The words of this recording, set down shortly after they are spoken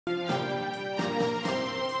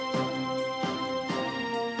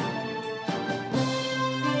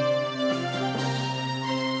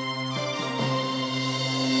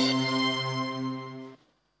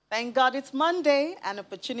Thank God it's Monday, an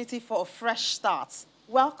opportunity for a fresh start.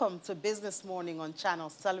 Welcome to Business Morning on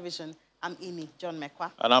Channels Television. I'm Imi John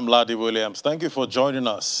Mekwa. And I'm Ladi Williams. Thank you for joining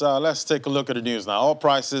us. Let's take a look at the news now. Oil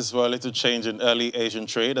prices were a little change in early Asian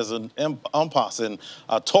trade as an impasse in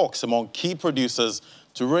talks among key producers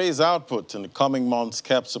to raise output in the coming months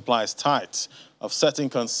kept supplies tight, offsetting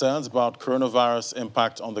concerns about coronavirus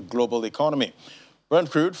impact on the global economy. Brent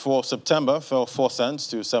crude for September fell 4 cents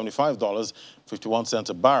to $75.51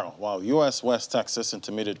 a barrel, while U.S. West Texas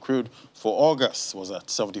Intermediate crude for August was at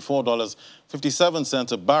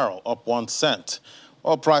 $74.57 a barrel, up 1 cent.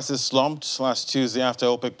 Oil prices slumped last Tuesday after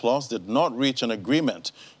OPEC Plus did not reach an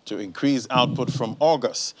agreement to increase output from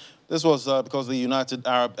August. This was because the United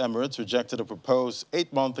Arab Emirates rejected a proposed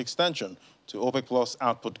 8-month extension to OPEC Plus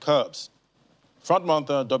output curbs. Front-month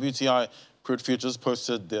WTI crude futures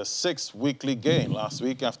posted their 6th weekly gain last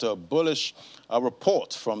week after a bullish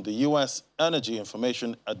report from the U.S. Energy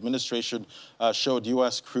Information Administration showed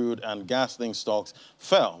U.S. crude and gasoline stocks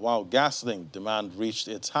fell, while gasoline demand reached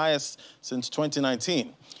its highest since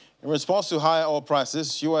 2019. In response to higher oil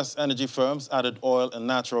prices, U.S. energy firms added oil and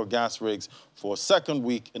natural gas rigs for a second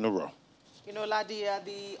week in a row. You know, Ladi,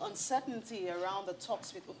 the uncertainty around the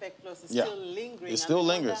talks with OPEC Plus is still lingering. It still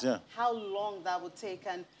lingers, yeah. How long that would take,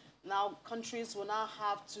 and now countries will now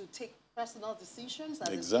have to take personal decisions as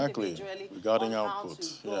individually regarding on output.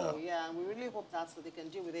 How to go. Yeah, and we really hope that's so they can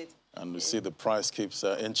deal with it. And we see the price keeps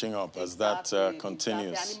inching up as that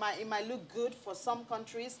continues. Exactly. And it might look good for some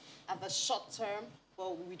countries at the short term,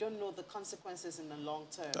 but we don't know the consequences in the long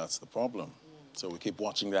term. That's the problem. So we keep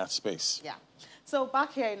watching that space. Yeah. So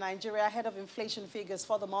back here in Nigeria, ahead of inflation figures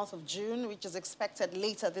for the month of June, which is expected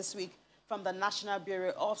later this week from the National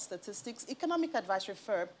Bureau of Statistics, economic advisory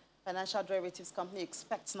firm Financial Derivatives Company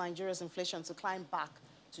expects Nigeria's inflation to climb back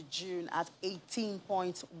to June at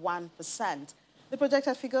 18.1%. The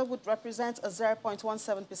projected figure would represent a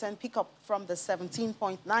 0.17% pickup from the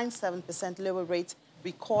 17.97% lower rate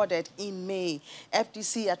recorded in May.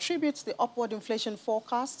 FDC attributes the upward inflation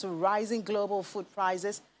forecast to rising global food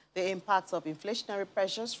prices, the impact of inflationary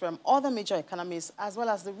pressures from other major economies, as well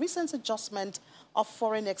as the recent adjustment of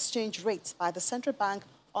foreign exchange rates by the central bank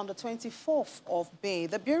on the 24th of May.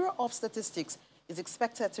 The Bureau of Statistics is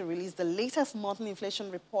expected to release the latest monthly inflation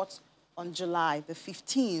report on July the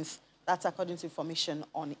 15th. That's according to information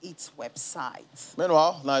on its website.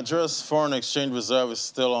 Meanwhile, Nigeria's foreign exchange reserve is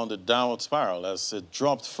still on the downward spiral as it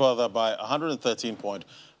dropped further by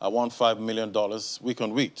 $113.15 million week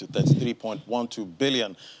on week to $33.12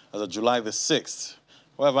 billion as of July the 6th.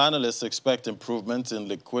 However, analysts expect improvement in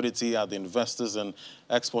liquidity at the investors and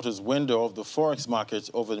exporters window of the forex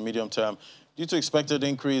market over the medium term due to expected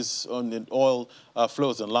increase in oil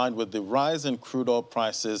flows in line with the rise in crude oil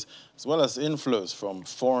prices, as well as inflows from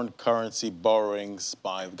foreign currency borrowings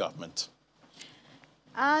by the government.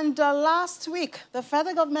 And last week, the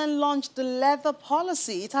federal government launched the leather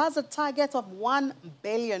policy. It has a target of $1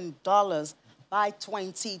 billion by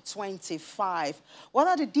 2025. What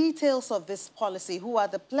are the details of this policy? Who are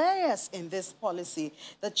the players in this policy?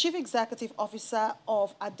 The Chief Executive Officer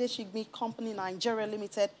of Adeshigmi Company Nigeria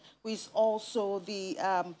Limited, who is also the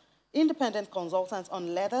independent consultant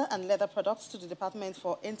on leather and leather products to the Department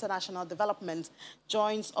for International Development,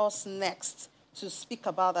 joins us next to speak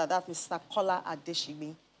about that. That's Mr. Kola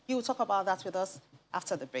Adeshigmi. He will talk about that with us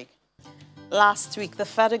after the break. Last week, the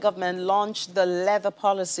federal government launched the leather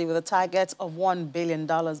policy with a target of $1 billion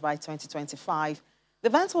by 2025. The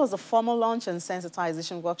event was a formal launch and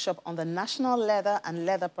sensitization workshop on the National Leather and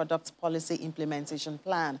Leather Products Policy Implementation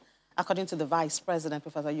Plan. According to the Vice President,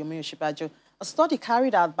 Professor Yomi Osinbajo, a study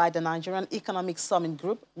carried out by the Nigerian Economic Summit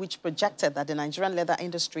Group, which projected that the Nigerian leather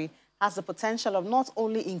industry has the potential of not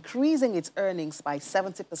only increasing its earnings by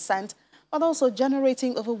 70%, but also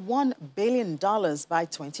generating over $1 billion by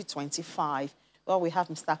 2025. Well, we have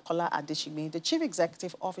Mr. Kola Adeshigmi, the Chief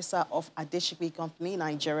Executive Officer of Adeshigmi Company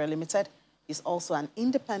Nigeria Limited. He's also an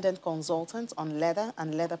independent consultant on leather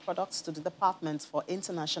and leather products to the Department for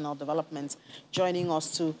International Development, joining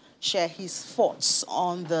us to share his thoughts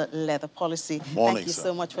on the leather policy. Morning, Thank you sir.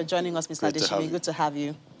 so much for joining us, Mr. Adeshigmi. Good to have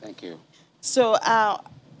you. Thank you. So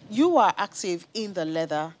you are active in the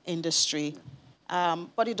leather industry.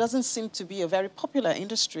 But it doesn't seem to be a very popular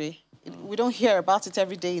industry. We don't hear about it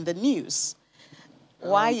every day in the news.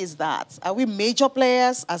 Why is that? Are we major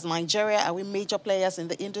players as Nigeria? Are we major players in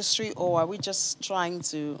the industry, or are we just trying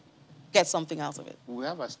to get something out of it? We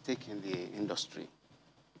have a stake in the industry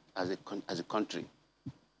as a country,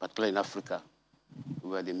 particularly in Africa.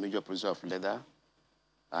 We are the major producer of leather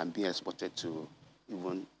and being exported to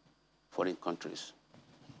even foreign countries.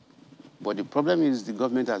 But the problem is the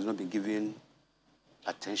government has not been giving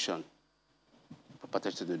attention, proper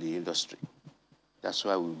attention to the industry. That's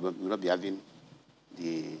why we will not be having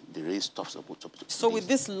the raised stuff. So with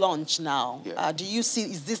this launch now, yeah. do you see,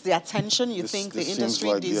 is this the attention you think the industry seems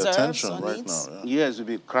like deserves the attention or right needs? now, Yes, we've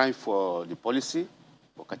been crying for the policy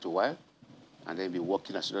for quite a while, and then be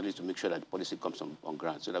working assiduously to make sure that the policy comes on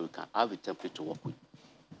ground so that we can have a template to work with.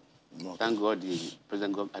 Okay. Thank God the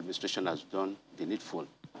present administration has done the needful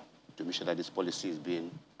to make sure that this policy is being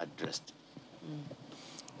addressed.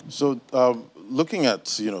 So looking at,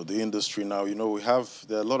 the industry now, there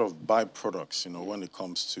are a lot of byproducts, when it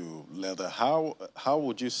comes to leather. How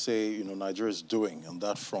would you say, Nigeria is doing on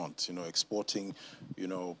that front, exporting,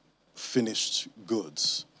 finished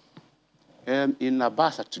goods? In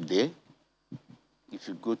Abasa today, if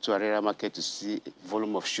you go to Arera market to see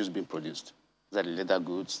volume of shoes being produced, these are the leather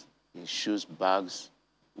goods, shoes, bags,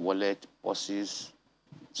 wallet, purses,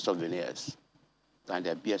 souvenirs, and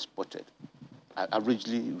they're being exported.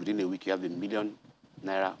 Averagely, within a week, you have ₦1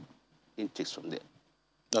 million intakes from there.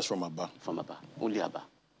 That's from Aba? From Aba, only Aba.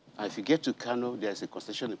 And if you get to Kano, there's a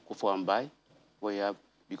concession in Kofo Ambai, where you have,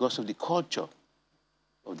 because of the culture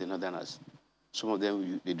of the Northerners, some of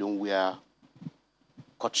them, they don't wear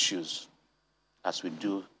cut shoes as we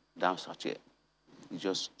do down south here. You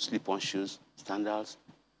just slip-on shoes, sandals.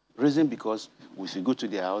 Reason because if you go to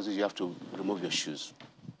their houses, you have to remove your shoes.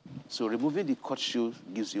 So removing the cut shoe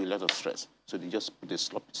gives you a lot of stress. So they just put a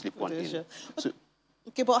slip-on in.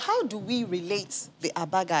 Okay, but how do we relate the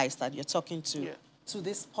Aba guys that you're talking to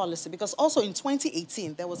this policy? Because also in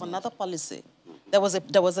 2018, there was another policy. There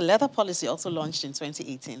was a leather policy also launched in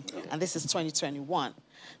 2018, and this is 2021.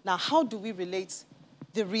 Now, how do we relate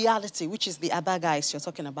the reality, which is the Aba guys you're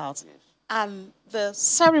talking about, and the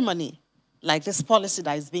ceremony, like this policy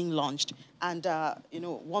that is being launched, and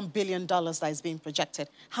 $1 billion that is being projected?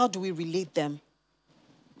 How do we relate them?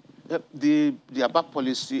 The Aba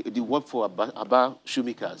policy, the work for Aba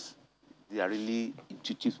shoemakers, they are really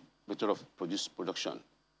intuitive method of production.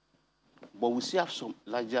 But we still have some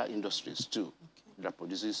larger industries too that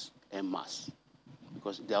produces en masse,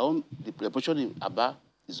 because the production in Aba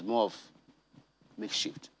is more of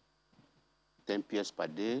makeshift, 10 pairs per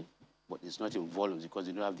day, but it's not in volumes because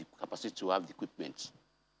they don't have the capacity to have the equipment.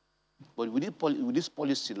 But with this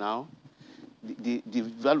policy now, the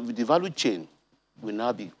value chain will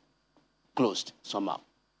now be closed somehow,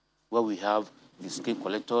 where we have the skin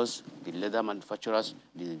collectors, the leather manufacturers,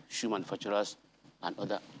 the shoe manufacturers, and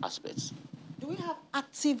other aspects. Do we have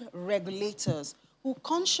active regulators who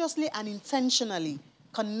consciously and intentionally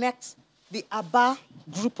connect the Aba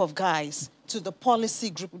group of guys to the policy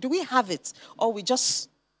group? Do we have it, or we just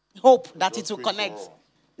hope that it will connect?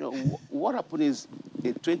 What happened is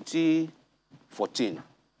in 2014,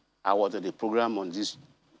 I was at a program on this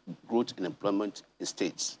growth and employment in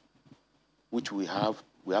states, which we have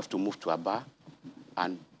to move to Aba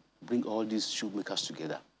and bring all these shoemakers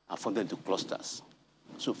together and form them into clusters.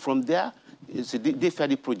 So from there, it's a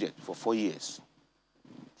day-fairly project for 4 years,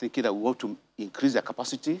 thinking that we want to increase their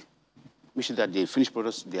capacity, make sure that the finished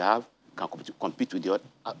products they have can compete with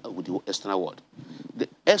the external world. The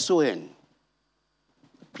SON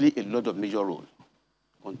play a lot of major role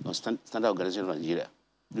on standard organization of Nigeria,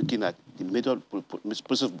 looking at the method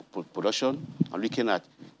process of production and looking at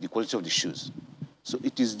the quality of the shoes. So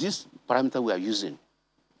it is this parameter we are using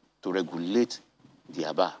to regulate the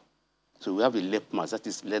Aba. So we have a LEPMAS, that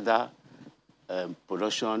is Leather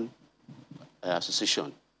Production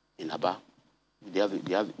Association in Aba. We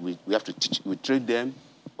have to teach, we train them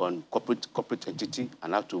on corporate entity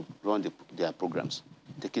and how to run their programs,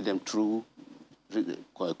 taking them through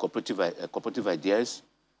cooperative ideas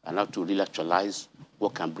and how to really actualize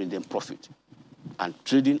what can bring them profit, and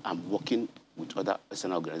trading and working with other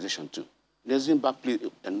external organizations too. Bank play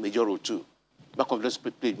a major role too. Bank of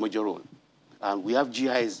Investment play a major role. And we have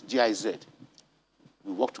GIZ.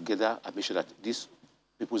 We work together and make sure that these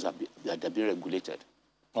people are being regulated.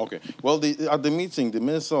 Okay. Well, at the meeting, the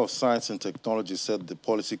Minister of Science and Technology said the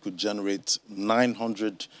policy could generate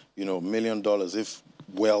 $900 million if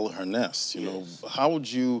well harnessed. You know, how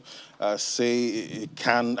would you say it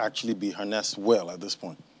can actually be harnessed well at this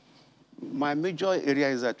point? My major area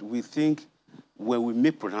is that we think when we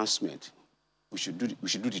make pronouncement, we should do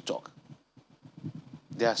the talk.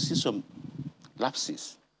 There are still some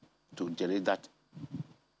lapses to generate that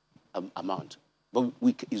amount, but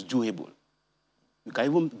it's doable. We can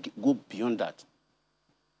even go beyond that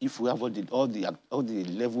if we have all the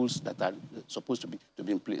levels that are supposed to be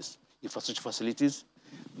in place. Infrastructure facilities,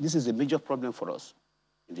 this is a major problem for us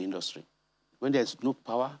in the industry. When there's no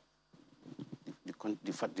power,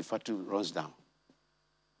 the factory runs down.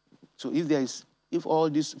 So if all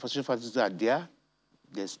these infrastructure facilities are there,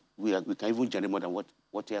 we can even generate more than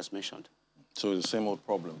what he has mentioned. So the same old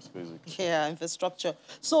problems, basically. Yeah, infrastructure.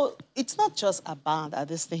 So it's not just about that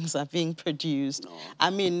these things are being produced. No. I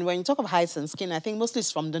mean, when you talk of hides and skin, I think mostly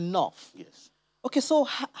it's from the north. Yes. Okay, so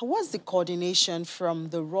what's the coordination from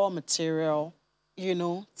the raw material, you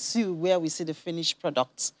know, to where we see the finished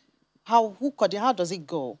products? How does it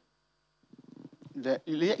go? The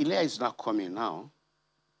Ilea is not coming now.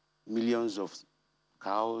 Millions of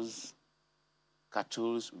cows,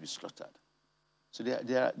 cattle will be slaughtered. So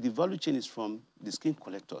the value chain is from the skin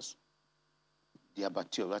collectors, the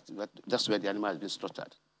abattoir, that's where the animal has been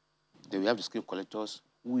slaughtered. Then we have the skin collectors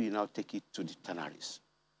who will now take it to the tanneries.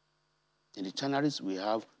 In the tanneries, we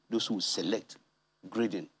have those who select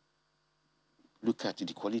grading, look at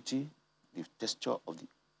the quality, the texture of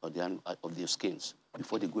the skins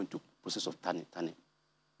before they go into process of tanning.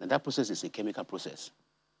 And that process is a chemical process.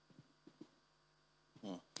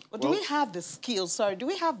 But do we have the skills? Sorry, do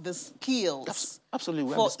we have the skills? Absolutely,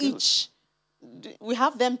 we for have the skills. each? We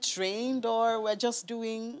have them trained, or we're just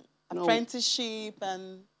doing apprenticeship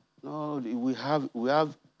and? No, we have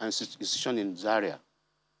an institution in Zaria,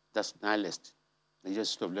 that's NILEST, Nigeria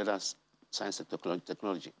Institute of Leather Science and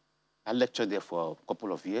Technology. I lectured there for a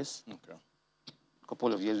couple of years. Okay. A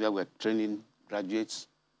couple of years where we're training graduates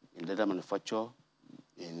in leather manufacture,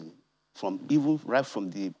 from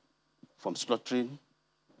slaughtering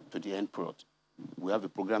to the end product. We have a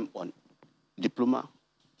program on diploma,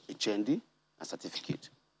 HND, and certificate.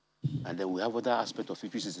 And then we have other aspect of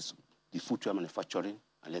it, which is the footwear manufacturing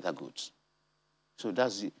and leather goods. So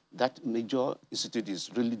that major institute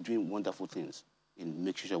is really doing wonderful things in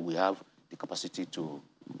making sure we have the capacity to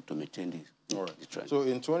maintain the trend. So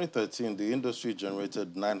in 2013, the industry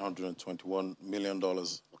generated $921 million,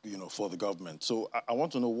 for the government. So I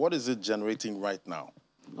want to know, what is it generating right now?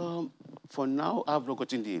 For now, I've not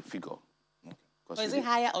gotten the figure. Okay. Is it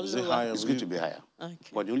higher or lower? It's going to be higher. Okay.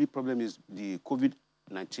 But the only problem is the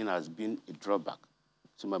COVID-19 has been a drawback.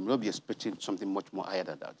 So I may not be expecting something much more higher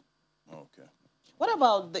than that. Okay. What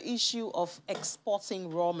about the issue of exporting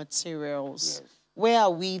raw materials? Yes. Where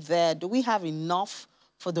are we there? Do we have enough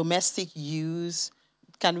for domestic use?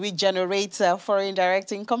 Can we generate foreign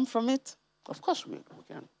direct income from it? Of course we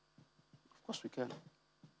can. Of course we can.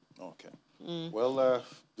 Okay. Well,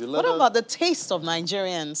 what about the taste of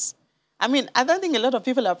Nigerians? I mean, I don't think a lot of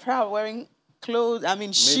people are proud wearing clothes,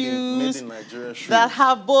 shoes, made in Nigeria shoes that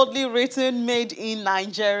have boldly written "Made in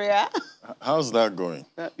Nigeria." How's that going?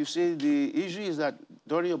 You see, the issue is that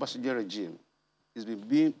during the Obasanjo regime, it's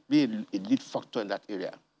been a lead factor in that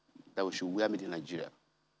area that we should wear "Made in Nigeria."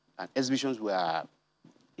 And exhibitions were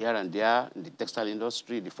here and there in the textile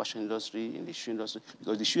industry, the fashion industry, in the shoe industry,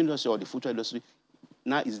 because the shoe industry or the footwear industry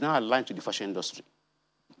is now aligned to the fashion industry.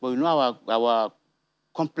 But you know our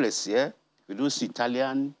complex here, we don't see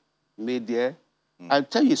Italian made there. I'll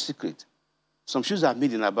tell you a secret. Some shoes are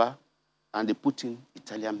made in Aba, and they put in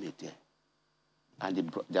Italian made there.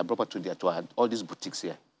 And they are brought to all these boutiques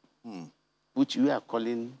here, which we are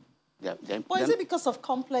calling... But is it because of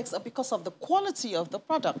complex or because of the quality of the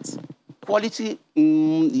product? Quality,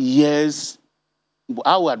 yes. But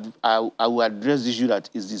I would address the issue that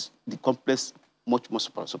the complex much more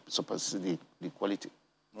surpasses the quality.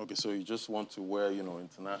 Okay, so you just want to wear,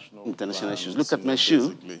 international shoes. Look at my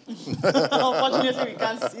shoe. Unfortunately, we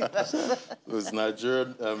can't see that. So it's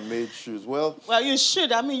Nigerian-made shoes. Well, you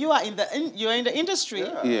should. I mean, you're in the industry.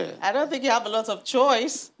 Yeah. I don't think you have a lot of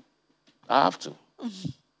choice. I have to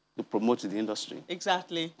promote the industry.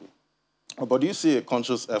 Exactly. But do you see a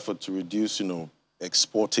conscious effort to reduce,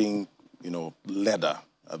 exporting, leather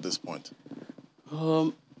at this point?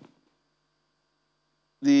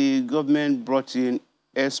 The government brought in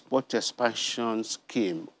export expansion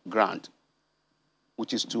scheme grant,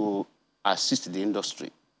 which is to assist the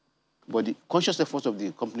industry. But the conscious effort of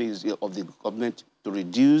the companies, of the government to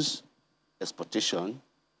reduce exportation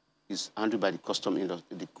is handled by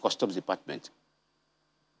the customs department.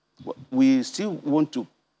 We still want to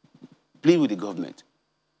plead with the government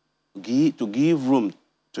to give room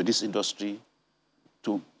to this industry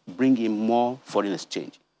to bring in more foreign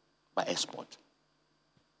exchange by export.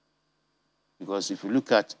 Because if you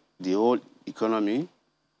look at the whole economy,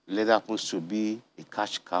 leather happens to be a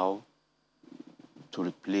cash cow to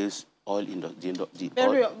replace oil in the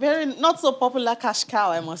very not so popular cash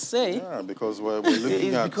cow, I must say. Yeah, because we're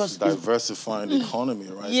looking at diversifying the economy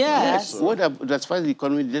right now. Yes. So. That's why the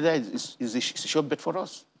economy leather is a sure bet for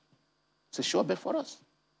us. It's a sure bet for us.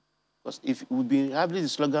 Because if we've been having the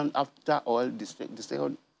slogan after oil,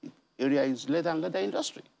 the area is leather and leather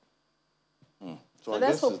industry. So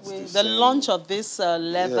let's hope the launch of this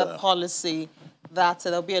leather policy that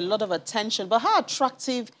there'll be a lot of attention. But how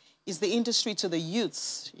attractive is the industry to the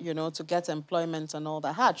youths, you know, to get employment and all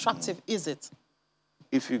that? How attractive is it?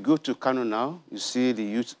 If you go to Kano now, you see the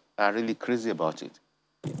youth are really crazy about it.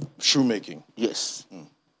 Shoemaking. Yes.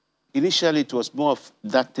 Initially, it was more of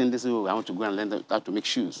that tendency, oh, I want to go and learn how to make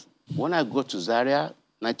shoes. When I got to Zaria,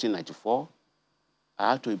 1994,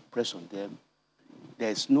 I had to impress on them. There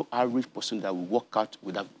is no average person that will walk out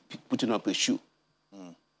without putting up a shoe.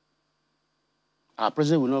 Our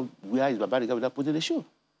president will not wear his babariga without putting a shoe.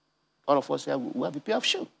 All of us here will have a pair of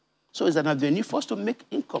shoes. So it's an avenue for us to make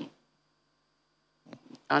income.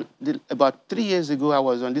 And about 3 years ago, I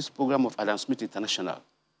was on this program of Adam Smith International.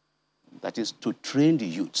 That is to train the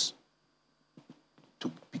youths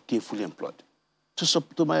to be gainfully employed.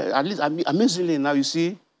 At least, amazingly now, you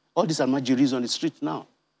see, all these almajiris on the street now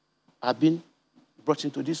have been brought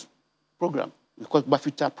into this program. We call it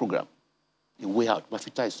Bafita program, a way out.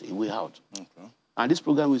 Bafita is a way out. Okay. And this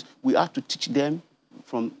program is, we have to teach them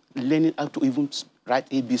from learning how to even write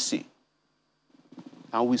ABC.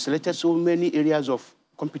 And we selected so many areas of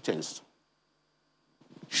competence.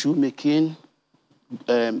 Shoemaking,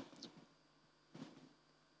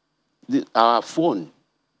 our phone,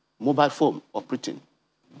 mobile phone operating,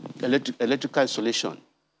 electrical installation,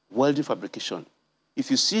 welding fabrication.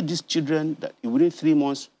 If you see these children, that within 3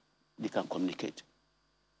 months, they can communicate.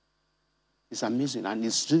 It's amazing, and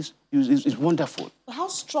it's wonderful. How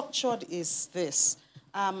structured is this?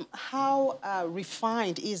 How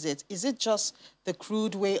refined is it? Is it just the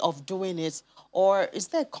crude way of doing it, or is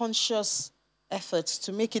there conscious efforts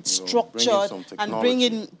to make it structured and bring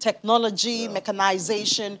in technology,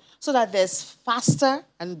 mechanization, so that there's faster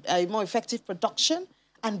and more effective production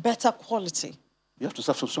and better quality? You have to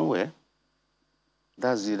start from somewhere.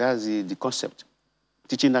 That's the concept.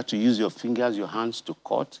 Teaching how to use your fingers, your hands to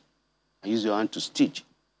cut, and use your hand to stitch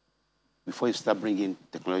before you start bringing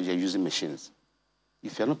technology and using machines.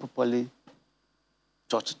 If you're not properly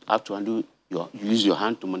taught how to use your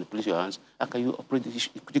hand to manipulate your hands, how can you operate the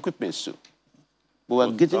equipment too? But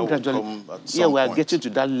we're getting gradually, we are getting to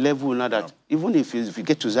that level now that even if you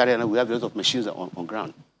get to Zaria now, we have a lot of machines on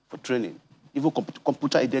ground for training, even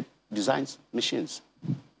computer-aided designs machines.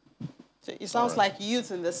 So it sounds like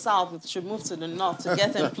youth in the South should move to the North to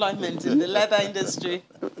get employment in the leather industry.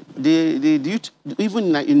 The youth,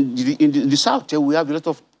 even in the South, we have a lot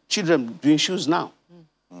of children doing shoes now.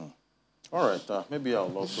 All right, maybe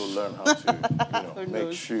I'll also learn how to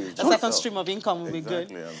make shoes. A second stream of income will be good.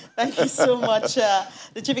 Thank you so much.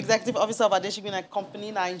 The Chief Executive Officer of Adeshibina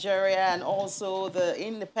Company Nigeria, and also the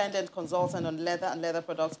independent consultant on leather and leather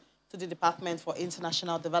products to the Department for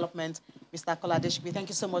International Development, Mr. Kola Adeshigbe. Thank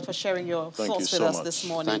you so much for sharing your thoughts with us this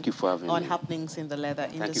morning. Thank you for having me. On happenings in the leather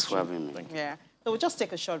industry. Thank you for having me. Yeah. So we'll just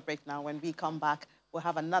take a short break now. When we come back, we'll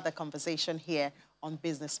have another conversation here on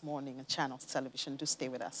Business Morning and Channels Television. Do stay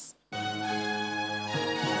with us.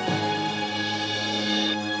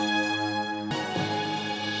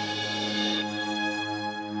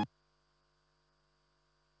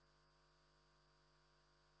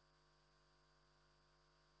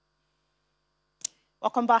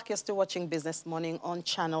 Welcome back. You're still watching Business Morning on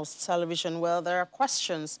Channels Television. Well, there are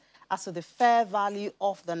questions as to the fair value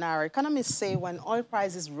of the Naira. Economists say when oil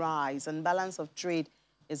prices rise and balance of trade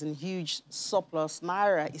is in huge surplus,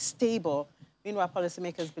 Naira is stable. Meanwhile,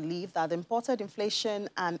 policymakers believe that imported inflation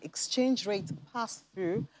and exchange rate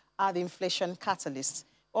pass-through are the inflation catalysts.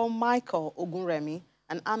 Well, Michael Ogunremi,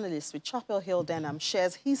 an analyst with Chapel Hill Denham,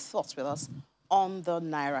 shares his thoughts with us on the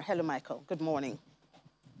Naira. Hello, Michael. Good morning.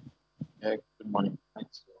 Yeah, good morning.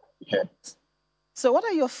 Thanks. Yeah. So what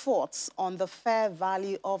are your thoughts on the fair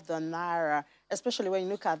value of the Naira, especially when you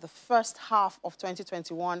look at the first half of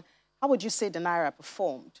 2021? How would you say the Naira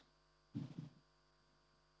performed?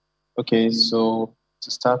 Okay, so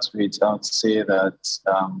to start with, I would say that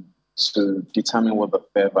to determine what the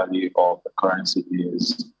fair value of the currency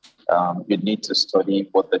is, you need to study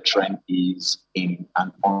what the trend is in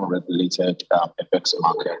an unregulated FX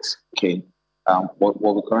market. Okay, what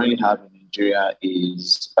we currently have in Nigeria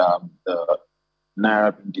is the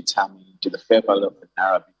Naira being determined, the fair value of the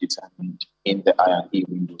Naira being determined in the I&E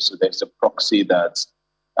window. So there's a proxy that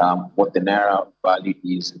what the Naira value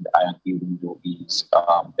is in the I&E window is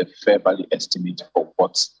a fair value estimate for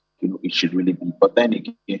what it should really be. But then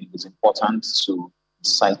again, it is important to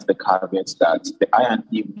cite the caveats that the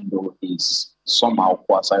I&E window is somehow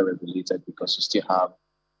quasi-regulated because you still have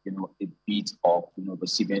a bit of the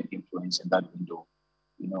CBN influence in that window.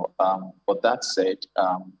 But that said,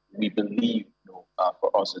 we believe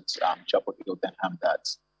for us at Chapel Hill Denham that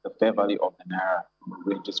the fair value of the Naira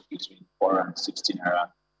ranges between 460 Naira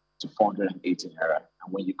to 480 naira.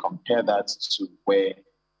 And when you compare that to where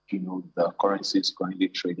the currency is currently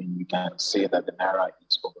trading, you can say that the naira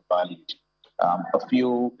is overvalued. A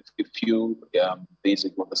few days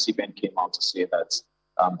ago, the CBN came out to say that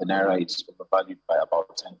the naira is overvalued by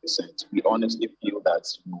about 10%. We honestly feel that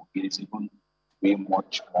it is even way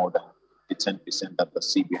much more than the 10% that the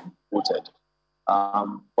CBN quoted.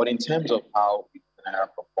 But in terms of how the naira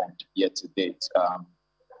performed year to date,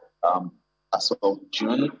 as of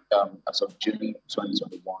June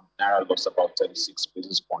 2021, naira lost about 36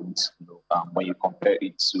 basis points. When you compare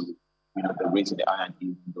it to the rate in the INE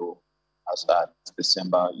window as at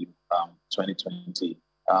December 2020,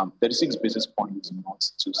 36 basis points is not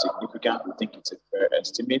too significant. We think it's a fair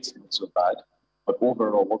estimate, not so bad. But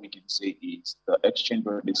overall, what we can say is the exchange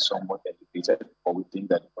rate is somewhat elevated, but we think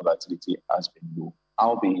that the volatility has been low,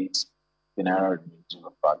 albeit the naira remains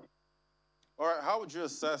overvalued. All right, how would you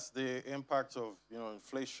assess the impact of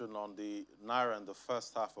inflation on the naira in the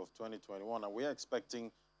first half of 2021? And we're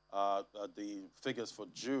expecting the figures for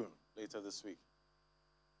June later this week.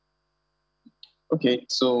 Okay,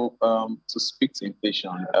 so to speak to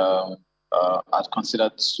inflation, I'd consider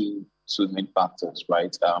two main factors,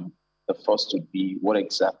 right? The first would be what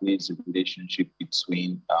exactly is the relationship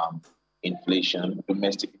between inflation,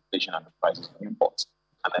 domestic inflation, and the prices of imports.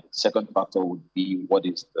 And then the second factor would be what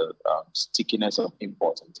is the stickiness of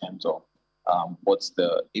imports in terms of what's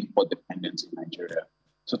the import dependence in Nigeria.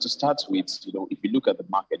 So to start with, if you look at the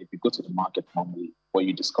market, if you go to the market normally, what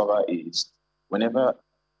you discover is whenever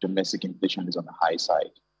domestic inflation is on the high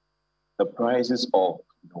side, the prices of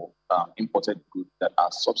imported goods that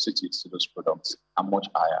are substitutes to those products are much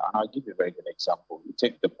higher. And I'll give you a very good example. You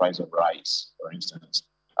take the price of rice, for instance.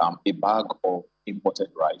 A bag of imported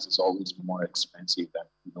rice is always more expensive than,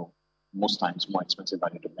 most times more expensive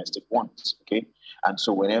than the domestic ones, okay? And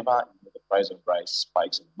so whenever the price of rice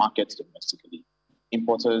spikes in markets domestically,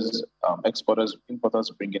 importers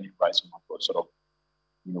bringing in rice from abroad sort of,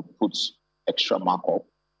 puts extra markup,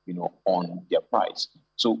 on their price.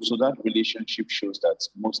 So that relationship shows that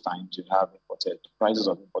most times you have prices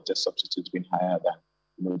of imported substitutes being higher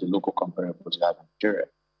than, the local comparables you have in Nigeria.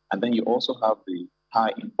 And then you also have the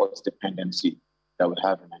high imports dependency that we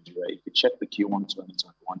have in Nigeria. If you check the Q1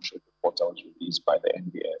 2021 trade report that was released by the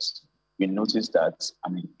NBS, you notice that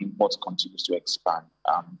imports continues to expand,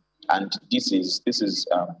 and this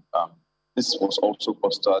was also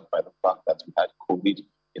fostered by the fact that we had COVID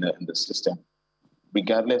in the system.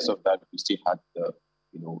 Regardless of that, we still had the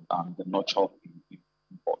notch up in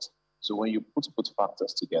imports. So when you put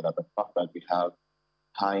factors together, the fact that we have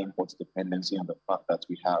high imports dependency and the fact that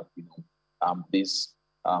we have this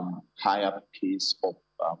higher pace of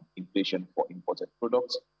inflation for imported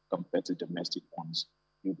products compared to domestic ones,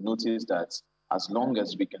 you've noticed that as long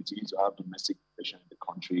as we continue to have domestic inflation in the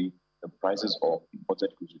country, the prices of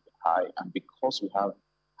imported goods will be high. And because we have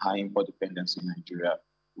high import dependency in Nigeria,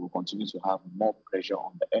 we will continue to have more pressure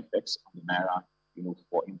on the FX, on the naira,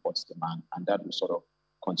 for imports demand, and that will sort of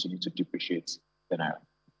continue to depreciate the naira.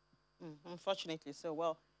 Unfortunately so.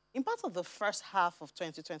 Well, in part of the first half of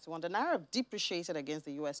 2021, the naira depreciated against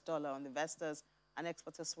the US dollar on investors and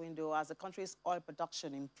exporters window as the country's oil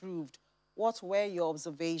production improved. What were your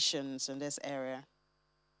observations in this area?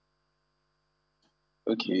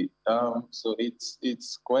 Okay, so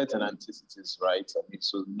it's quite an antithesis, right?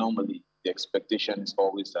 So normally the expectation is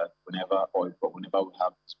always that whenever we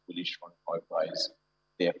have this bullish on oil price,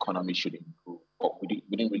 the economy should improve. But we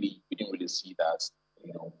didn't really see that,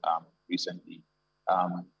 recently.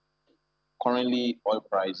 Currently, oil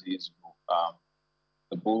prices,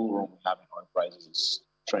 the bull run we have in oil prices is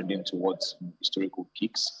trending towards historical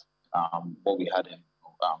peaks. What we had in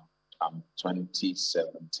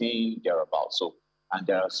 2017 thereabouts. So, and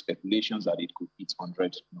there are speculations that it could hit $100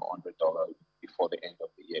 before the end of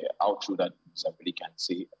the year. How true that is, I really can't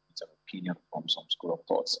say. It's an opinion from some school of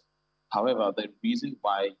thoughts. However, the reason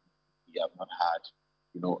why we have not had,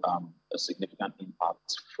 a significant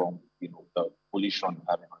impact from, the bullish run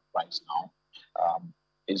having on price now,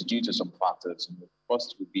 is due to some factors. The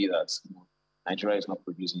first would be that Nigeria is not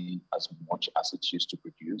producing as much as it used to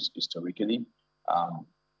produce historically.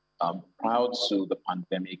 Prior to the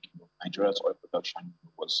pandemic, Nigeria's oil production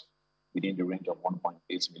was within the range of 1.8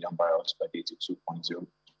 million barrels per day to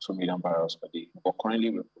 2.02 million barrels per day. But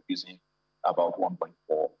currently, we're producing about 1.4,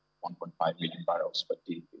 1.5 million barrels per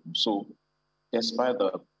day. So, despite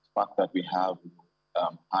the fact that we have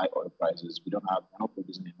high oil prices, we're not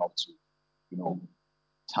producing enough to,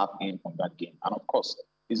 tap in from that gain. And of course,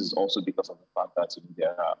 this is also because of the fact that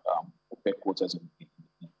there are OPEC quotas in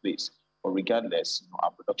place. But regardless,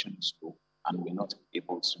 our production is low, and we're not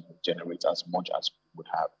able to generate as much as we would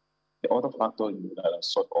have The other factor that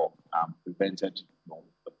has sort of prevented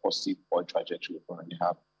the positive oil trajectory we currently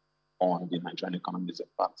have on the Nigerian economy is the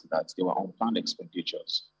fact that there were unplanned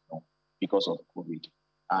expenditures because of COVID.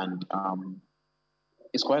 And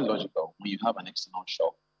it's quite logical. When you have an external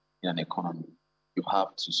shock in an economy, you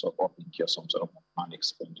have to sort of incur some sort of unplanned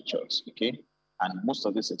expenditures, okay? And most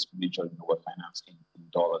of this expenditure were financed in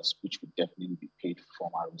dollars, which would definitely be paid from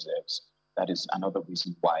our reserves. That is another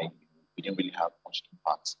reason why we didn't really have much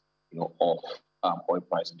impact of oil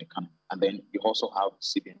price in the economy. And then you also have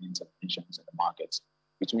CBN interventions in the markets.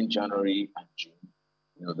 Between January and June,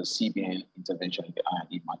 the CBN intervention in the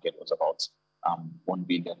I&E market was about $1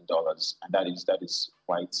 billion, and that is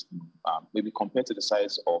quite maybe compared to the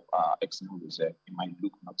size of external reserve, it might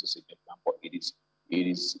look not too significant, but it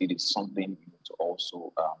is something to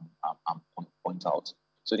also point out.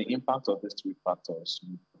 So the impact of these three factors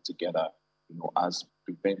put together, has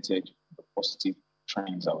prevented the positive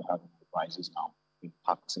trends that we have in the prices now,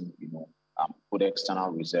 impacting both the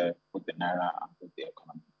external reserve, both the naira, and both the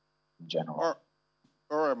economy in general.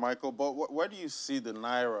 All right, Michael, but where do you see the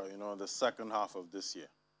naira, in the second half of this year?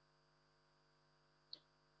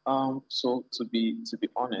 So to be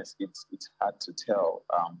honest, it's hard to tell.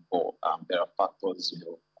 But there are factors,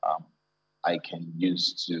 I can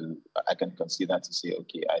consider to say,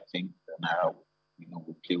 okay, I think the naira,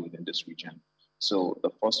 will play within this region. So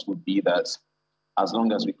the first would be that as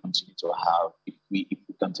long as we continue to have, if we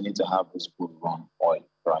continue to have this good run oil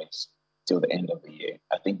price till the end of the year,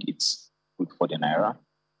 I think it's good for the naira.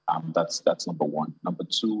 That's number one. Number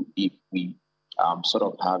two, if we sort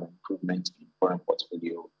of have improvement in foreign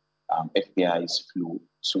portfolio, FPI's flow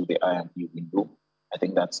to the IMF window, I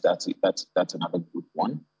think that's another good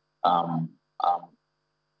one.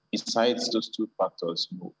 Besides those two factors,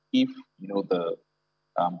 if the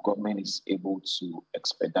government is able to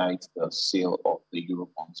expedite the sale of the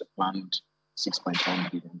Eurobonds, a planned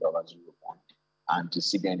 $6.1 billion Eurobond, and the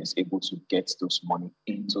CBN is able to get those money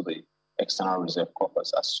into the external reserve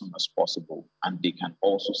coffers as soon as possible, and they can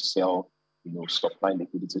also sell, supply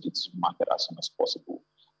liquidity to the market as soon as possible.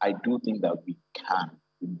 I do think that we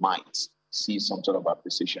might see some sort of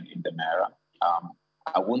appreciation in the naira.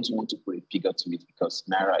 I wouldn't want to put a figure to it because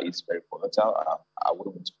naira is very volatile. I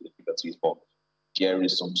wouldn't want to put a figure to it, but there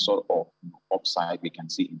is some sort of upside we can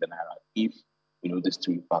see in the naira if these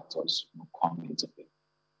three factors come into play.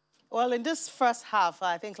 Well, in this first half,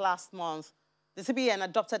 I think last month, the CBN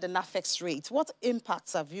adopted the NAFEX rate. What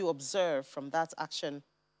impacts have you observed from that action?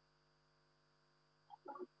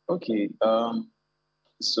 Okay,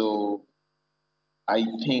 so I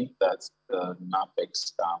think that the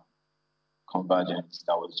NAFEX convergence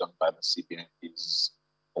that was done by the CBN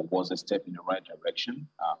was a step in the right direction.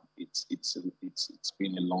 It's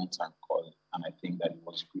been a long time calling, and I think that it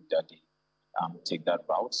was good that they take that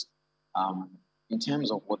route. In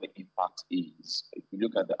terms of what the impact is, if you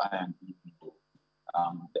look at the I&E window,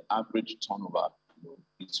 the average turnover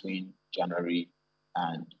between January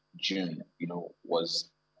and June, was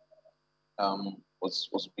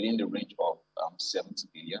within the range of 70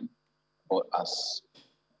 billion, but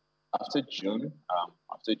after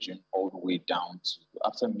May all the way down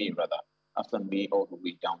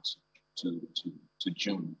to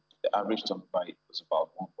June, the average turnover was about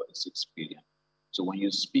 146 billion. So when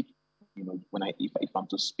you speak, if I'm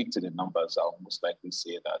to speak to the numbers, I'll most likely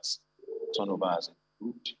say that turnover has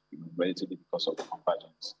improved relatively because of the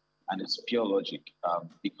convergence. And it's pure logic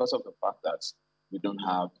because of the fact that we don't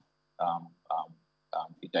have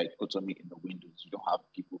a dichotomy in the windows. You don't have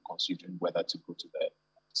people considering whether to go to the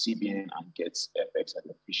CBN and get FX at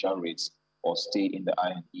the official rates or stay in the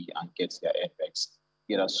I&E and get their FX.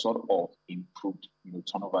 It has sort of improved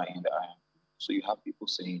turnover in the I&E. So you have people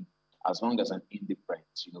saying, as long as I'm indifferent,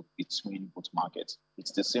 between both markets,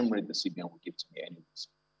 it's the same rate the CBN will give to me anyways.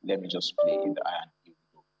 Let me just play in the I&E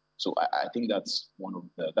window. So I think that's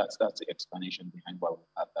that's the explanation behind why we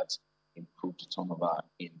have that improved turnover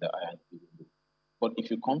in the I&E window. But if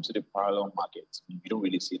you come to the parallel market, you don't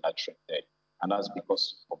really see that trend there. And that's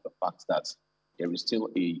because of the fact that there is still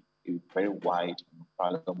a very wide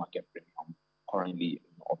parallel market premium currently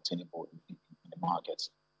obtainable in the market.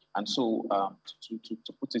 And so to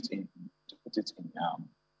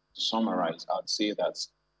summarize, I'd say that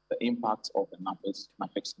the impact of the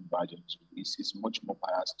NAFEX convergence is much more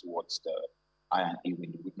biased towards the I&E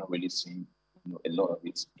window. We've not really seen a lot of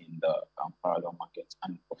it in the parallel market.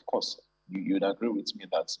 And of course, you'd agree with me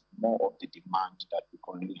that more of the demand that we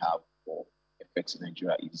currently have for FX in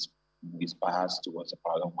Nigeria is biased towards the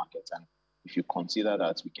parallel market. And if you consider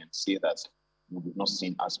that, we can say that we've not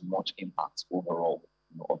seen as much impact overall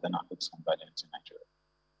of the NAFEX convergence in Nigeria.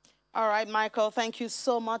 All right, Michael, thank you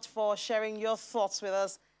so much for sharing your thoughts with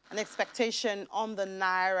us. An expectation on the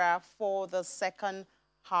Naira for the second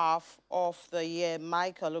half of the year.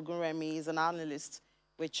 Michael Ogunremi is an analyst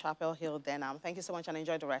with Chapel Hill Denham. Thank you so much and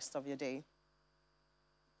enjoy the rest of your day.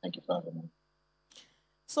 Thank you for having me.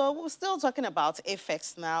 So we're still talking about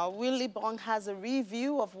FX now. Willie Bong has a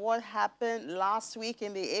review of what happened last week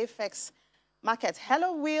in the FX market.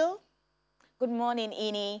 Hello, Will. Good morning,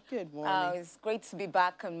 Ini. Good morning. It's great to be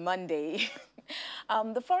back on Monday.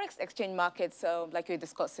 The Forex exchange markets, like we were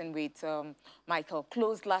discussing with Michael,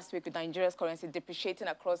 closed last week with Nigeria's currency depreciating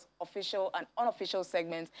across official and unofficial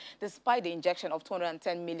segments, despite the injection of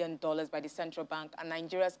 $210 million by the central bank. And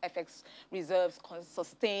Nigeria's FX reserves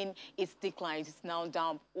sustain its decline. It's now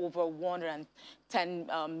down over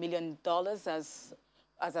 $110 million as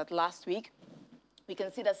at last week. We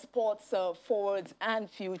can see that sports forwards and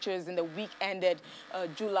futures in the week ended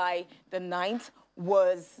July the 9th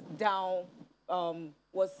was down,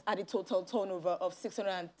 was at a total turnover of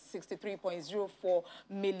 $663.04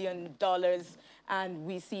 million. And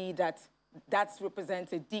we see that that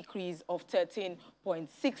represents a decrease of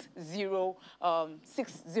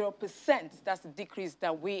 13.60%. That's the decrease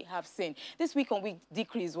that we have seen. This week-on-week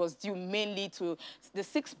decrease was due mainly to the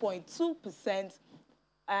 6.2%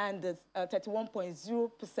 and the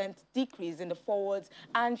 31.0% decrease in the forwards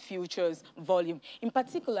and futures volume. In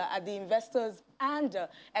particular, at the investors and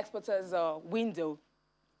exporters window,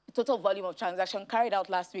 the total volume of transaction carried out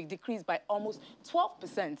last week decreased by almost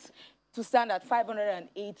 12% to stand at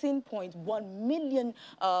 $518.1 million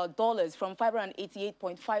from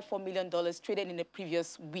 $588.54 million traded in the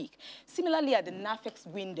previous week. Similarly, at the NAFEX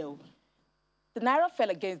window, the Naira fell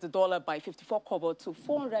against the dollar by 54 kobo to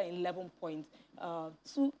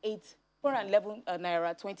 411.28, 411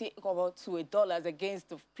 Naira 28 kobo to a dollar against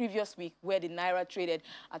the previous week, where the Naira traded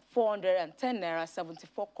at 410 Naira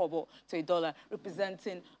 74 kobo to a dollar,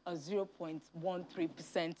 representing a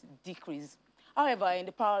 0.13% decrease. However, in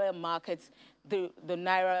the parallel markets, the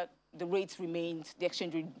Naira, the rates remained, the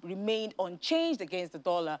exchange rate remained unchanged against the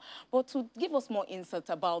dollar. But to give us more insight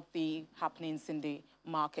about the happenings in the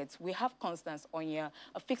markets, we have Constance Onya,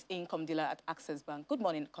 a fixed income dealer at Access Bank. Good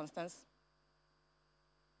morning, Constance.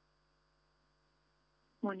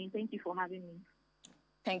 Morning. Thank you for having me.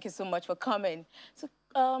 Thank you so much for coming. So,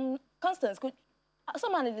 Constance,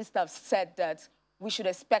 some analysts have said that we should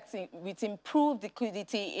expect with improved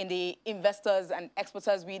liquidity in the investors and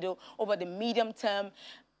exporters window over the medium term,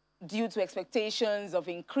 due to expectations of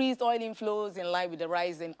increased oil inflows in line with the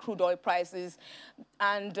rise in crude oil prices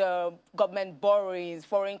and government borrowings,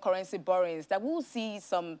 foreign currency borrowings, that we'll see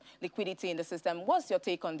some liquidity in the system. What's your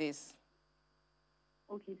take on this?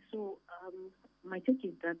 Okay, so my take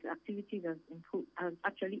is that activity has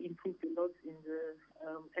actually improved a lot in the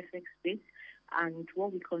FX space. And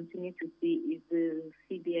what we continue to see is the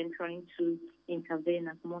CBN trying to intervene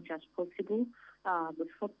as much as possible. The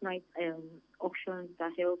fortnight auctions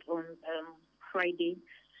that held on Friday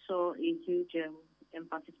saw a huge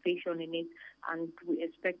participation in it, and we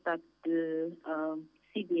expect that the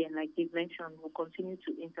CBN, like you mentioned, will continue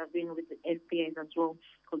to intervene with the FPIs as well,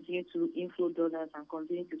 continue to inflow dollars and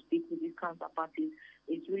continue to speak with these counterparties.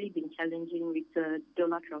 It's really been challenging with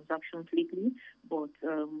dollar transactions lately, but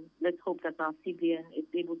let's hope that our CBN is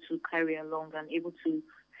able to carry along and able to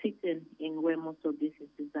fit in where most of this is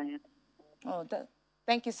desired. Oh,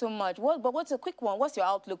 thank you so much. But what's a quick one? What's your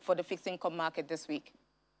outlook for the fixed income market this week?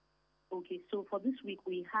 Okay, so for this week,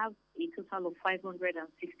 we have a total of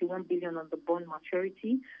 561 billion on the bond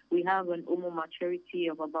maturity. We have an OMO maturity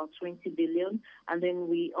of about 20 billion. And then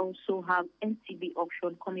we also have NCB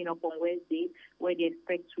auction coming up on Wednesday, where they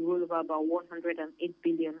expect to roll over about 108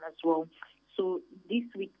 billion as well. So this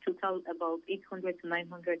week, total about 800 to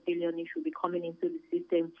 900 billion should be coming into the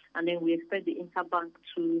system. And then we expect the interbank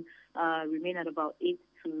to remain at about 8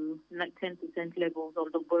 to 10% levels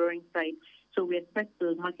on the borrowing side. So we expect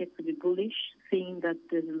the market to be bullish, seeing that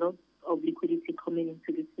there's a lot of liquidity coming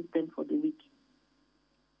into the system for the week.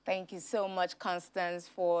 Thank you so much, Constance,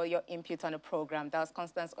 for your input on the program. That was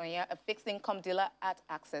Constance Onya, a fixed income dealer at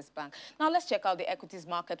Access Bank. Now let's check out the equities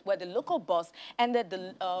market, where the local bourse ended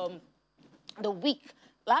the week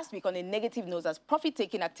last week on a negative note, as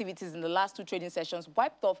profit-taking activities in the last two trading sessions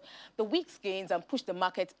wiped off the week's gains and pushed the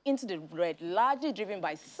market into the red, largely driven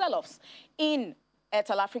by sell-offs in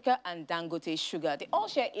Airtel Africa and Dangote Sugar. The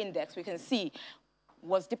all-share index, we can see,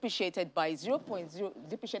 was depreciated by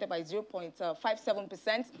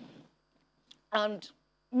 0.57%, and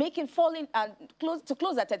falling and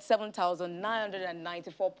close at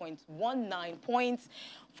 37,994.19 points,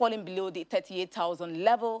 falling below the 38,000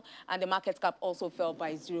 level, and the market cap also fell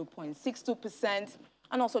by 0.62%.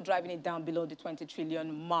 and also driving it down below the 20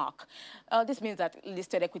 trillion mark. This means that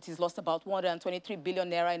listed equities lost about 123 billion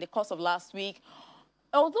naira in the course of last week.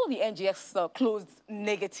 Although the NGX closed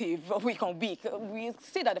negative week on week, we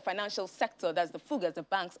see that the financial sector, that's the FUGAs, the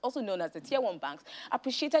banks, also known as the Tier 1 banks,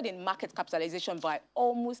 appreciated in market capitalization by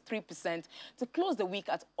almost 3% to close the week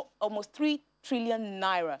at almost 3 trillion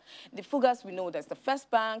naira. The FUGAs we know there's the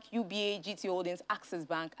First Bank, UBA, GT Holdings, Access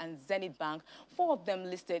Bank, and Zenith Bank. 4 of them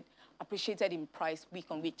listed appreciated in price week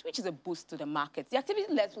on week, which is a boost to the market. The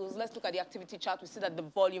activity levels, let's look at the activity chart. We see that the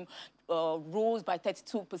volume rose by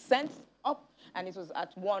 32% up, and it was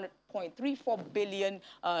at 1.34 billion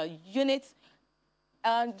units.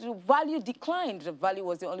 And the value declined. The value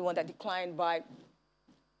was the only one that declined by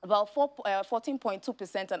about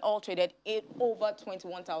 14.2%, and all traded over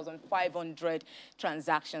 21,500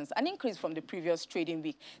 transactions, an increase from the previous trading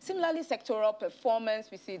week. Similarly, sectoral performance,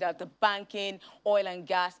 we see that the banking, oil and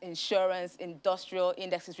gas, insurance, industrial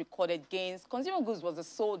indexes recorded gains. Consumer goods was the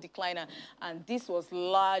sole decliner, and this was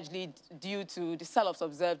largely due to the sell-offs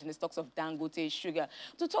observed in the stocks of Dangote Sugar.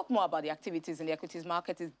 To talk more about the activities in the equities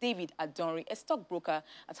market is David Adonri, a stockbroker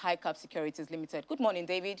at Highcap Securities Limited. Good morning,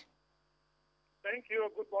 David. Thank you.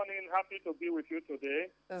 Good morning. Happy to be with you today.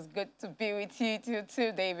 It's good to be with you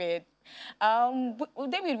too, David.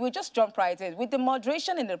 David, we'll just jump right in. With the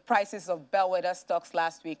moderation in the prices of bellwether stocks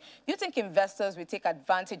last week, do you think investors will take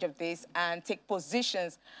advantage of this and take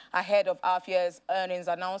positions ahead of AFIA's earnings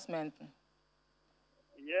announcement?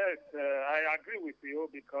 Yes, I agree with you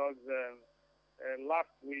because last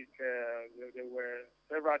week there were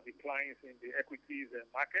several declines in the equities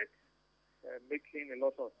market. Making a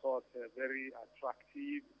lot of stocks very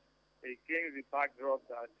attractive against the backdrop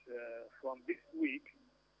that from this week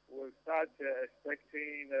we'll start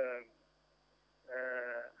expecting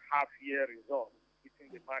half-year results hitting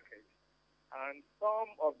the market. And some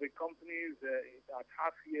of the companies at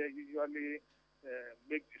half-year usually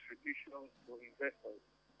make distributions to investors.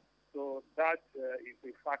 So that is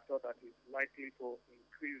a factor that is likely to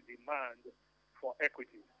increase demand for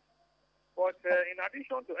equities. But in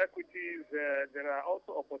addition to equities, there are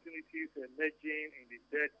also opportunities emerging in the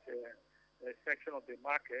debt section of the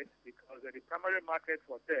market, because the primary market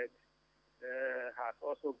for debt has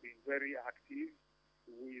also been very active,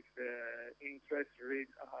 with interest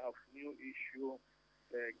rates of new issue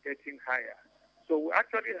getting higher. So we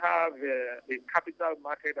actually have a capital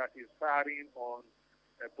market that is firing on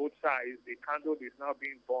both sides. The candle is now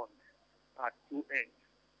being burned at two ends,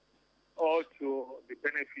 all to the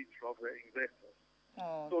benefit of the investors.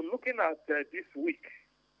 So looking at this week,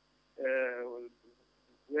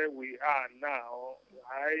 where we are now,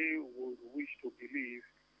 I would wish to believe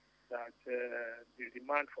that the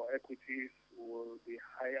demand for equities will be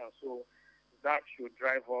higher, so that should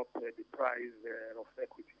drive up the price of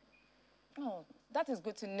equities. Oh, that is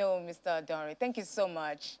good to know, Mr. Adonri. Thank you so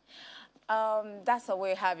much. That's how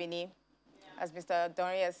we're having it. As Mr.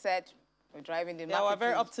 Adonri has said, we're driving the market. Yeah, we're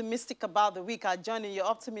very optimistic about the week. I join in your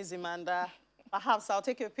optimism, and perhaps I'll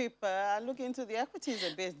take your paper and look into the equities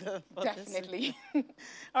a bit. Definitely. All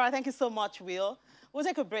right, thank you so much, Will. We'll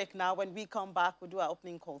take a break now. When we come back, we'll do our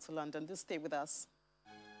opening call to London. Do stay with us.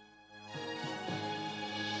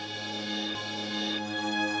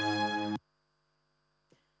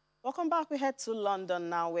 Welcome back. We head to London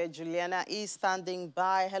now, where Juliana is standing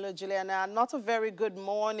by. Hello, Juliana. Not a very good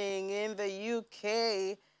morning in the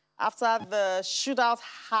UK after the shootout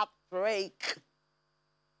heartbreak.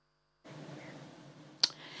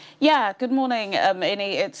 Yeah, good morning,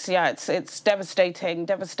 Ini. It's devastating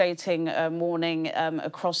morning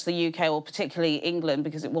across the UK, or particularly England,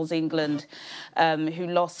 because it was England who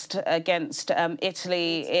lost against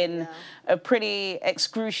Italy in a pretty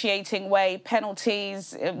excruciating way.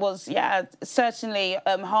 Penalties. It was, certainly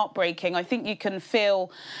heartbreaking. I think you can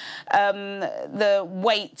feel the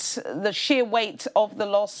sheer weight of the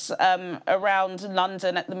loss around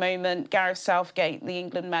London at the moment. Gareth Southgate, the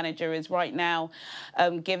England manager, is right now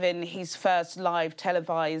giving his first live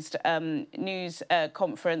televised news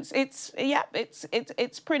conference. It's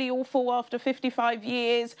pretty awful after 55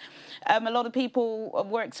 years. A lot of people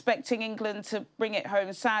were expecting England to bring it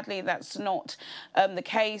home. Sadly, that's not the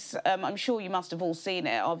case. I'm sure you must have all seen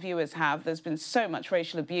it. Our viewers have. There's been so much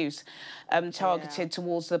racial abuse targeted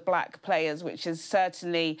towards the black players, which has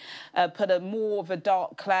certainly put more of a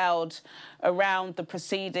dark cloud around the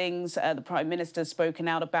proceedings. The Prime Minister's spoken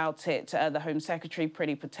out about it, the Home Secretary,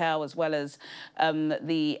 Priti Patel, as well as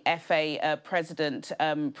the FA President,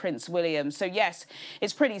 Prince William. So, yes,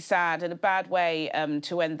 it's pretty sad, in a bad way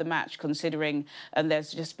to end the match, considering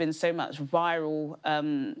there's just been so much viral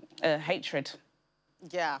hatred.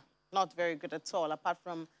 Yeah, not very good at all, apart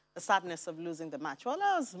from the sadness of losing the match. Well,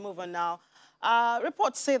 let's move on now.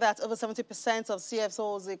 Reports say that over 70% of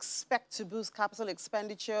CFOs expect to boost capital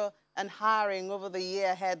expenditure and hiring over the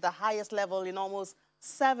year ahead, the highest level in almost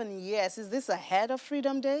 7 years. Is this ahead of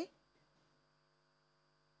Freedom Day?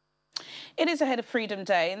 It is ahead of Freedom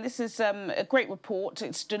Day, and this is a great report.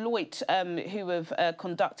 It's Deloitte who have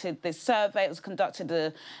conducted this survey. It was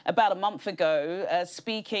conducted about a month ago,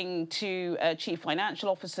 speaking to chief financial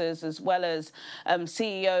officers as well as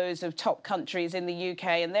CEOs of top countries in the UK,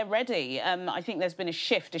 and they're ready. I think there's been a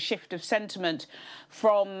shift of sentiment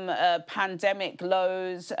from pandemic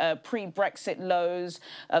lows, pre-Brexit lows.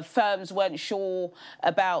 Firms weren't sure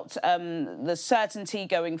about the certainty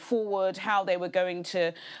going forward, how they were going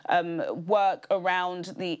to work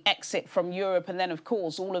around the exit from Europe, and then, of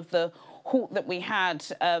course, all of the halt that we had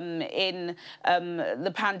in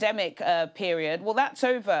the pandemic period. Well, that's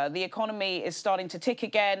over. The economy is starting to tick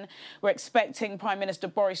again. We're expecting Prime Minister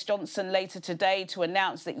Boris Johnson later today to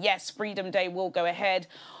announce that, yes, Freedom Day will go ahead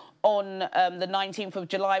on the 19th of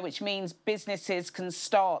July, which means businesses can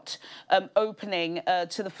start opening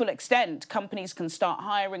to the full extent. Companies can start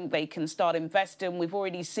hiring, they can start investing. We've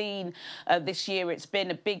already seen this year it's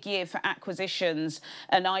been a big year for acquisitions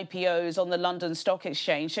and IPOs on the London Stock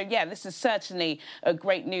Exchange. So, yeah, this is certainly a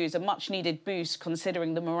great news, a much-needed boost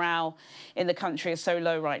considering the morale in the country is so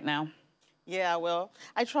low right now. Yeah, well,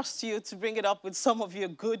 I trust you to bring it up with some of your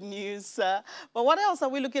good news. But what else are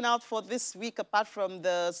we looking out for this week, apart from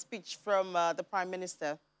the speech from the Prime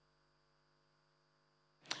Minister?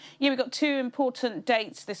 Yeah, we've got two important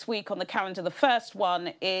dates this week on the calendar. The first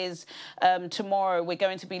one is tomorrow. We're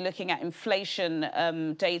going to be looking at inflation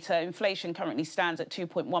data. Inflation currently stands at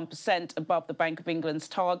 2.1%, above the Bank of England's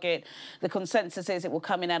target. The consensus is it will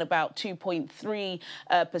come in at about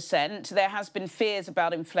 2.3%. There has been fears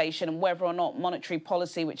about inflation and whether or not monetary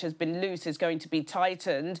policy, which has been loose, is going to be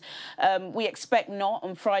tightened. We expect not.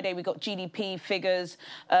 On Friday, we got GDP figures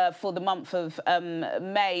for the month of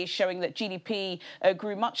May showing that GDP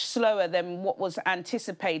grew much slower than what was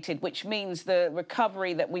anticipated, which means the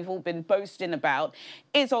recovery that we've all been boasting about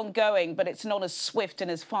is ongoing, but it's not as swift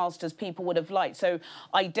and as fast as people would have liked. So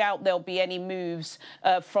I doubt there'll be any moves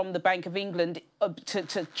from the Bank of England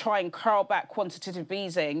to try and curl back quantitative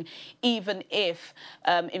easing, even if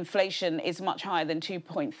inflation is much higher than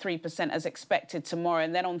 2.3% as expected tomorrow.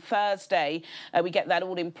 And then on Thursday, we get that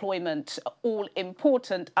all-important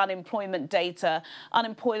unemployment data.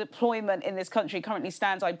 Unemployment in this country currently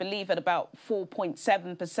stands, I believe, at about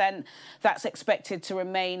 4.7%. That's expected to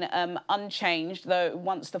remain unchanged, though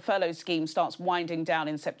once the furlough scheme starts winding down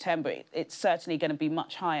in September, it's certainly going to be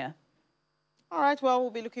much higher. All right, well, we'll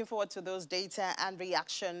be looking forward to those data and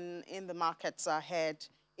reaction in the markets ahead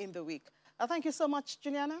in the week. Thank you so much,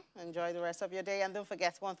 Juliana. Enjoy the rest of your day. And don't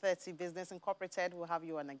forget, 1:30 Business Incorporated will have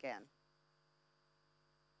you on again.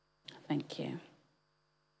 Thank you.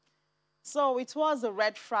 So it was a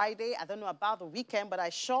Red Friday. I don't know about the weekend, but I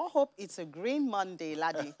sure hope it's a Green Monday,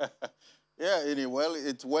 Laddie. Yeah, well,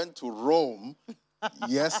 it went to Rome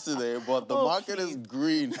yesterday, but the market is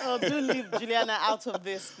green. Oh, do leave Juliana out of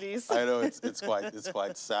this, please. I know it's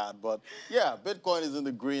quite sad, but yeah, Bitcoin is in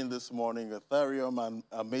the green this morning. Ethereum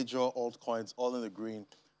and major altcoins all in the green.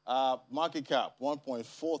 Market cap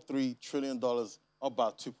 $1.43 trillion,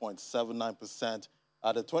 about 2.79%.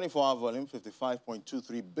 The 24-hour volume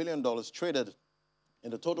 $55.23 billion traded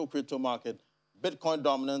in the total crypto market. Bitcoin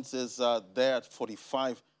dominance is there at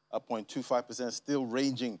 45.25%, still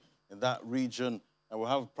ranging in that region. And we'll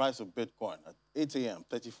have a price of Bitcoin at 8 a.m.,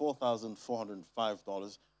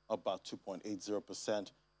 $34,405, about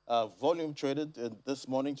 2.80%. Volume traded this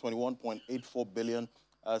morning, 21.84 billion.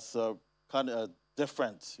 That's kind of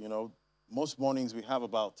different. You know, most mornings we have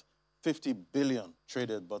about 50 billion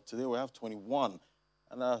traded, but today we have 21.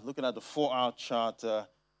 And looking at the 4-hour chart,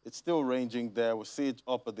 it's still ranging there. We see it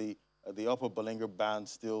up at the upper Bollinger Band,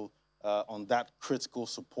 still on that critical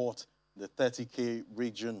support, the 30K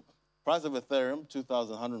region. Price of Ethereum,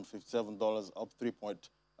 $2,157, up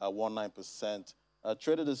 3.19%.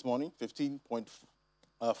 Traded this morning,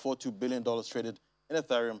 $15.42 billion traded in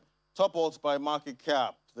Ethereum. Top alts by market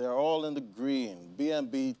cap, they're all in the green.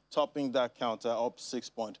 BNB topping that counter, up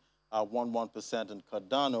 6.11%. And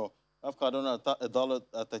Cardano,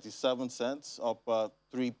 $1.37, up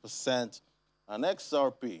 3%. And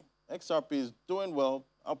XRP is doing well,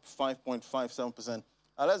 up 5.57%.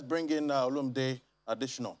 Let's bring in Olumide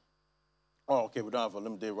Additional. Oh, okay, we don't have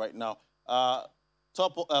Olumide right now.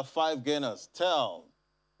 Top 5 gainers. TEL,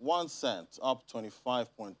 1 cent, up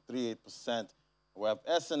 25.38%. We have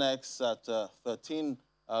SNX at $13,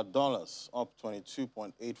 up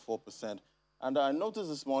 22.84%. And I noticed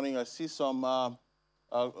this morning, I see some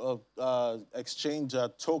exchange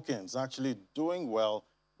tokens actually doing well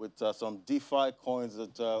with some DeFi coins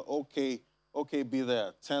that OKB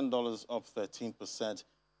there, $10 up 13%.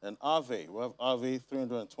 And Aave, we have Aave,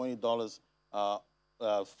 $320,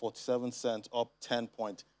 47 cents, up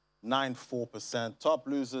 10.94%. Top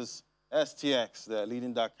losers, STX, they're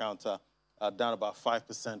leading that counter, down about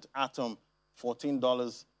 5%. Atom,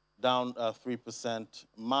 $14, down 3%.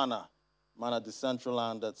 Mana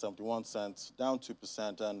Decentraland at 71 cents, down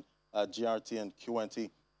 2%, and GRT and QNT.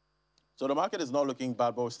 So the market is not looking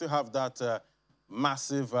bad, but we still have that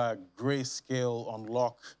massive grayscale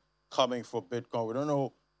unlock coming for Bitcoin. We don't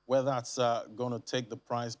know where that's going to take the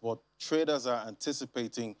price, but traders are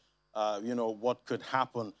anticipating, what could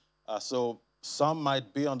happen. So some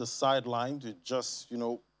might be on the sideline to just,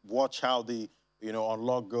 watch how the,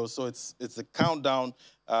 unlock goes. So it's a countdown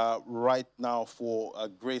right now for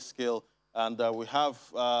grayscale. And we have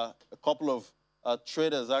a couple of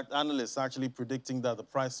traders, analysts actually predicting that the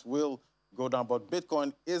price will go down. But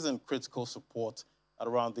Bitcoin is in critical support at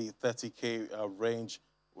around the 30K range.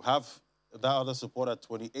 We have that other support at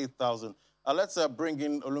 28,000. Let's bring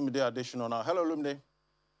in Olumide Adesina now. Hello, Olumide.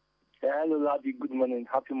 Hello, Ladi. Good morning.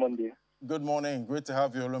 Happy Monday. Good morning. Great to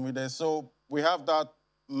have you, Olumide. So we have that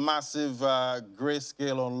massive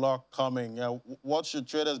grayscale unlock coming. What should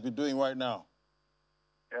traders be doing right now?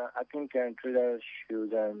 I think traders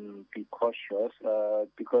should be cautious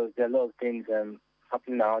because there are a lot of things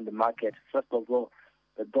happening now in the market. First of all,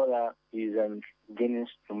 the dollar is gaining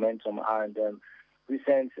momentum, and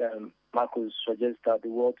recent macros suggest that the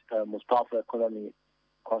world's most powerful economy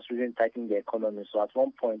considering tightening the economy. So at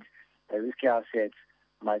one point, risky assets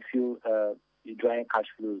might feel drying cash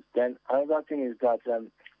flows. Then another thing is that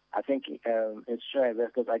I think institutional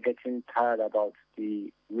investors are getting tired about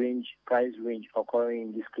the price range occurring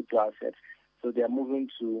in these crypto assets. So they are moving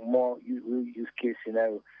to more use case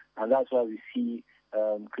scenario. And that's why we see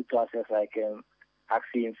crypto assets like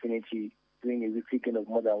Axie Infinity doing a weekly gain of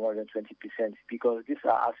more than 120%, because these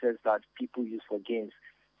are assets that people use for games.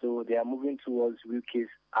 So they are moving towards real case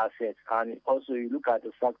assets. And also you look at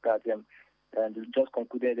the fact that they just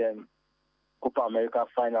concluded Copa America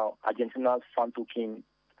final, Argentina's Fanto King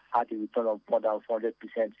had a return of more than 400%,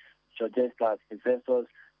 suggests that investors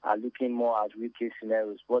are looking more at real case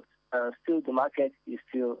scenarios. But still, the market is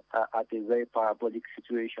still at a very parabolic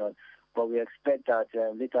situation. But we expect that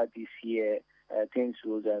later this year, things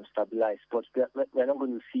will stabilize. But we're not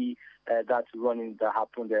going to see that running that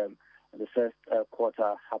happened in the first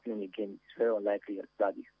quarter happening again. It's very unlikely,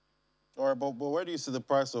 Daddy. All right, but where do you see the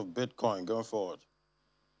price of Bitcoin going forward?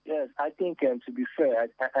 Yes, I think, to be fair,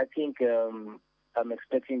 I think I'm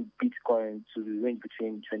expecting Bitcoin to range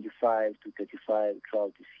between 25 to 35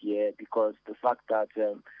 throughout this year, because the fact that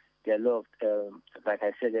there are a lot of, like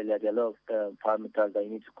I said earlier, there are a lot of parameters that you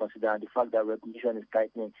need to consider, and the fact that regulation is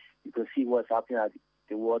tightening. You can see what's happening at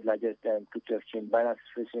the world's largest crypto exchange. Binance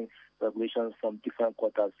is facing regulations from different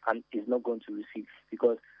quarters and is not going to receive,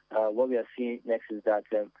 because what we are seeing next is that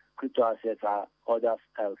crypto assets are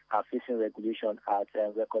facing regulation at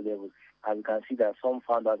record levels. And we can see that some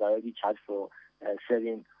founders are already charged for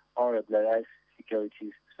selling unregularized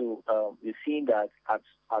securities. So we're seeing that at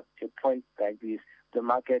a point like this, the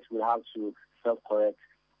market will have to self-correct.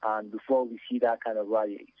 And before we see that kind of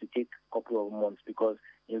rally, it will take a couple of months, because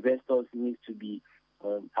investors need to be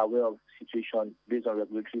aware of the situation based on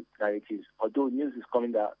regulatory narratives. Although news is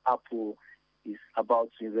coming that Apple is about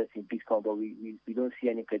to invest in Bitcoin, but we don't see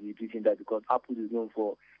any credibility in that, because Apple is known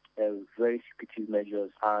for very secretive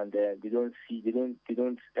measures, and they don't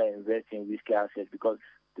invest in risky assets, because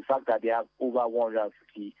the fact that they have over $158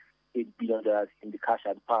 billion in the cash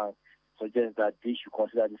at the bank suggests that they should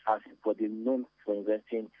consider this asset, but they're known for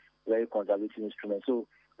investing very conservative instruments. So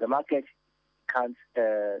the market can't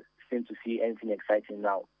seem to see anything exciting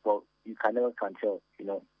now, but you never can tell,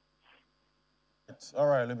 All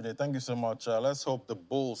right, Olumide, thank you so much. Let's hope the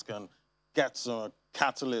bulls can get some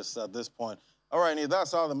catalysts at this point. All right, Annie,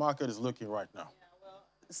 that's how the market is looking right now. Yeah, well,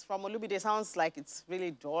 from Olumide, it sounds like it's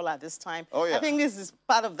really dull at this time. Oh, yeah. I think this is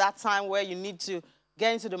part of that time where you need to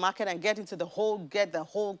get into the market and get the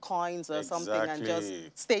whole coins or something, and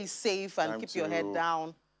just stay safe and keep your head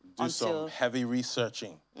down. Do some heavy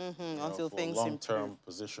researching until for things long-term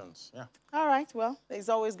positions. Yeah. All right. Well, there's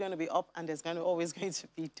always going to be up and there's always going to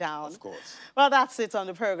be down. Of course. Well, that's it on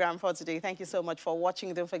the program for today. Thank you so much for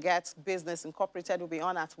watching. Don't forget, Business Incorporated will be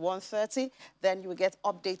on at 1:30. Then you will get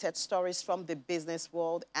updated stories from the business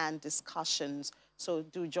world and discussions. So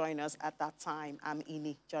do join us at that time. I'm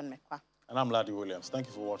Ini John Mekwa. And I'm Ladi Williams. Thank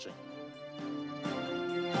you for watching.